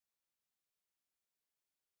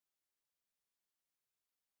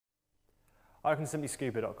I can simply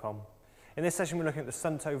Scuba.com. In this session we're looking at the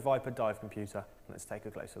Suunto Vyper dive computer. Let's take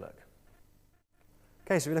a closer look.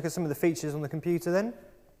 Okay, so we look at some of the features on the computer then.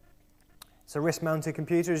 It's a wrist mounted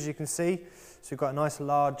computer, as you can see. So we've got a nice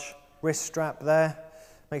large wrist strap there.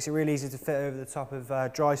 Makes it really easy to fit over the top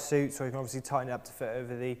of dry suits, or you can obviously tighten it up to fit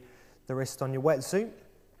over the wrist on your wetsuit.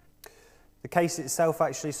 The case itself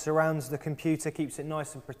actually surrounds the computer, keeps it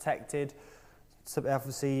nice and protected. So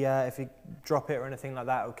obviously if you drop it or anything like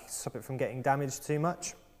that, it'll stop it from getting damaged too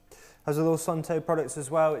much. As with all Suunto products as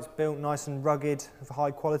well, it's built nice and rugged of high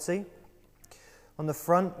quality. On the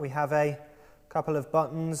front we have a couple of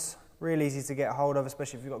buttons, really easy to get hold of,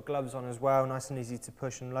 especially if you've got gloves on as well, nice and easy to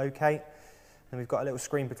push and locate. And we've got a little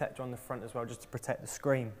screen protector on the front as well, just to protect the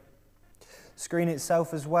screen. The screen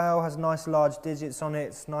itself as well has nice large digits on it,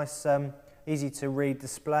 it's nice easy to read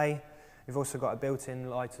display. We've also got a built-in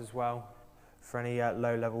light as well for any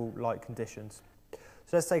low-level light conditions.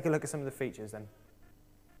 So let's take a look at some of the features then.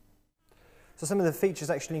 So some of the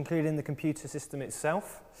features actually included in the computer system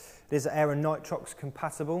itself. It is air and nitrox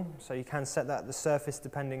compatible, so you can set that at the surface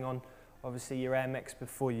depending on obviously your air mix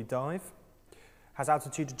before you dive. Has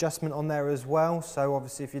altitude adjustment on there as well, so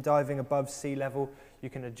obviously if you're diving above sea level you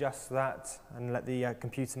can adjust that and let the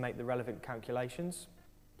computer make the relevant calculations.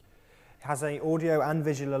 It has an audio and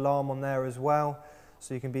visual alarm on there as well,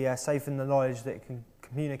 so you can be safe in the knowledge that it can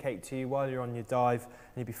communicate to you while you're on your dive, and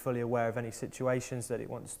you'll be fully aware of any situations that it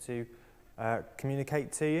wants to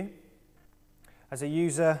communicate to you. As a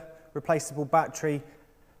user replaceable battery,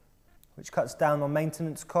 which cuts down on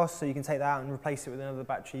maintenance costs, so you can take that out and replace it with another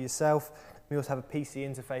battery yourself. We also have a PC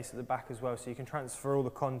interface at the back as well, so you can transfer all the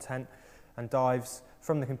content and dives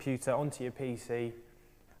from the computer onto your PC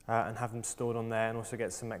and have them stored on there, and also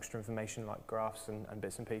get some extra information like graphs and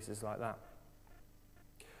bits and pieces like that.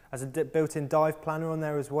 As a built-in dive planner on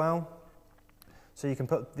there as well, so you can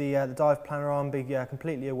put the dive planner on, be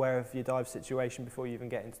completely aware of your dive situation before you even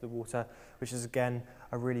get into the water, which is again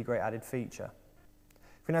a really great added feature.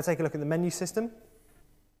 If we now take a look at the menu system.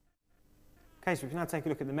 Okay, so we can now take a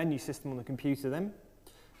look at the menu system on the computer then.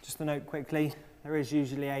 Just to note quickly, there is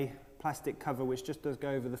usually a plastic cover which just does go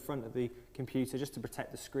over the front of the computer just to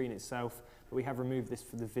protect the screen itself, but we have removed this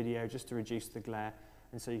for the video just to reduce the glare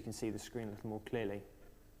and so you can see the screen a little more clearly.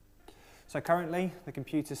 So currently the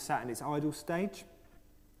computer's sat in its idle stage.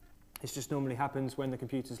 This just normally happens when the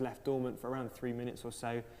computer's left dormant for around 3 minutes or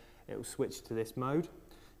so. It will switch to this mode.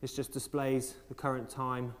 This just displays the current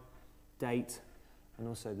time, date and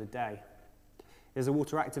also the day. There's a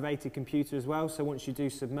water activated computer as well, so once you do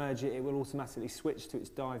submerge it, it will automatically switch to its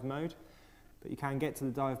dive mode, but you can get to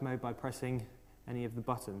the dive mode by pressing any of the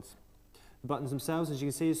buttons. The buttons themselves, as you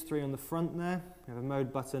can see, is 3 on the front there. We have a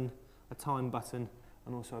mode button, a time button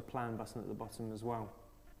and also a plan button at the bottom as well.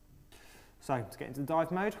 So to get into the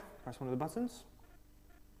dive mode, press one of the buttons.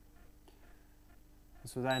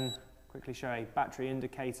 This will then quickly show a battery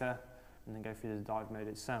indicator and then go through the dive mode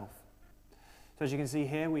itself. So as you can see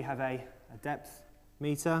here, we have a depth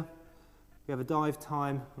meter, we have a dive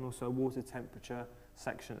time and also a water temperature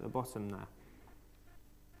section at the bottom there.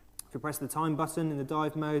 If we press the time button in the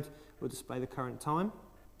dive mode, it will display the current time.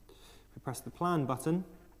 If we press the plan button,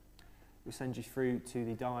 it will send you through to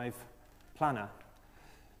the dive planner.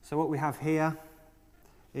 So what we have here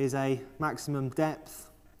is a maximum depth.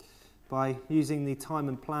 By using the time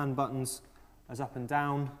and plan buttons as up and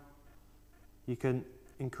down, you can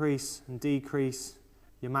increase and decrease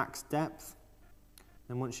your max depth.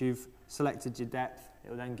 And once you've selected your depth, it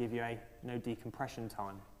will then give you a no decompression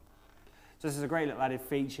time. So this is a great little added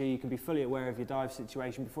feature. You can be fully aware of your dive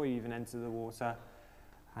situation before you even enter the water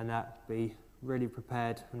and be really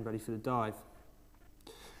prepared and ready for the dive.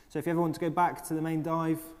 So if you ever want to go back to the main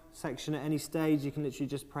dive section at any stage, you can literally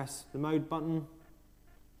just press the mode button,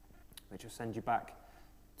 which will send you back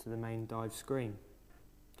to the main dive screen.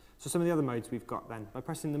 So some of the other modes we've got then. By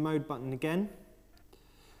pressing the mode button again,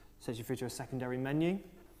 it sets you through to a secondary menu.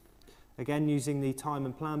 Again, using the time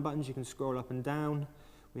and plan buttons, you can scroll up and down.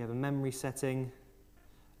 We have a memory setting,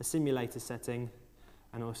 a simulator setting,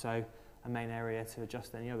 and also a main area to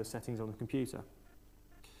adjust any other settings on the computer.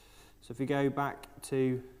 So if we go back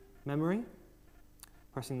to memory,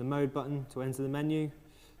 pressing the mode button to enter the menu,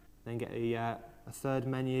 then get a third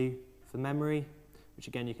menu for memory, which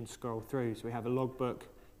again you can scroll through. So we have a logbook,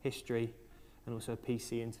 history, and also a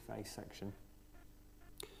PC interface section.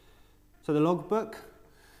 So the logbook,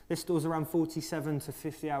 this stores around 47 to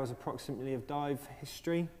 50 hours approximately of dive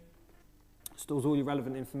history. Stores all your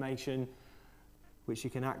relevant information which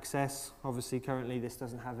you can access. Obviously currently this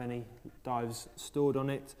doesn't have any dives stored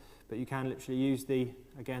on it, but you can literally use the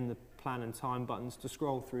plan and time buttons to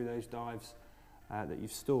scroll through those dives that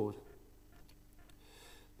you've stored.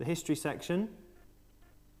 the history section.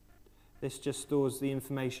 This just stores the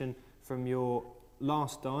information from your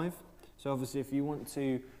last dive. So obviously if you want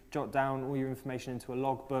to jot down all your information into a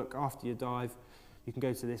logbook after your dive, you can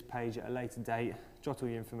go to this page at a later date, jot all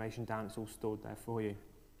your information down, it's all stored there for you.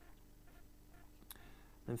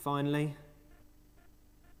 And finally,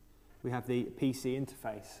 we have the PC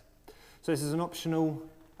interface. So this is an optional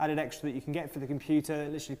added extra that you can get for the computer.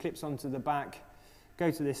 It literally clips onto the back, go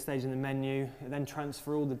to this stage in the menu, and then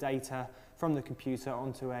transfer all the data from the computer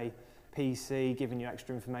onto a PC, giving you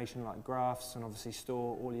extra information like graphs, and obviously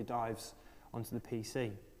store all your dives onto the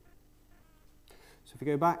PC. So if we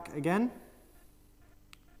go back again,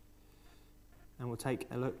 and we'll take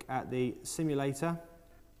a look at the simulator.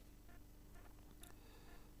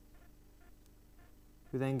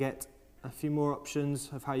 We then get a few more options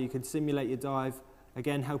of how you can simulate your dive,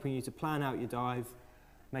 again helping you to plan out your dive,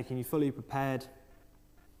 making you fully prepared,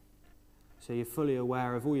 so you're fully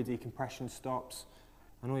aware of all your decompression stops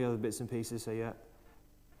and all the other bits and pieces so you're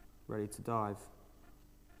ready to dive.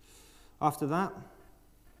 After that,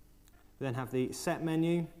 we then have the set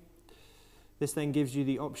menu. This then gives you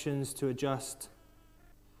the options to adjust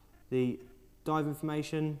the dive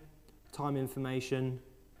information, time information,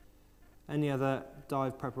 any other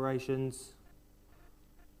dive preparations,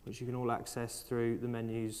 which you can all access through the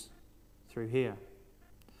menus through here.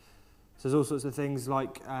 So there's all sorts of things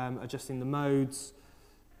like adjusting the modes,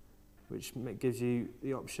 which gives you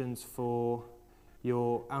the options for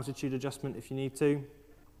your altitude adjustment if you need to.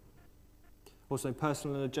 Also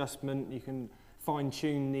personal adjustment, you can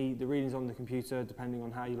fine-tune the readings on the computer depending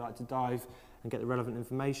on how you like to dive and get the relevant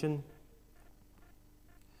information.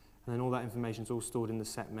 And then all that information is all stored in the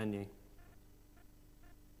set menu.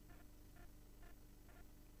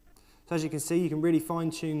 So as you can see, you can really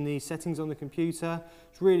fine-tune the settings on the computer.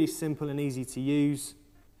 It's really simple and easy to use.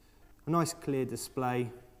 A nice clear display,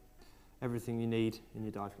 everything you need in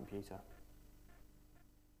your dive computer.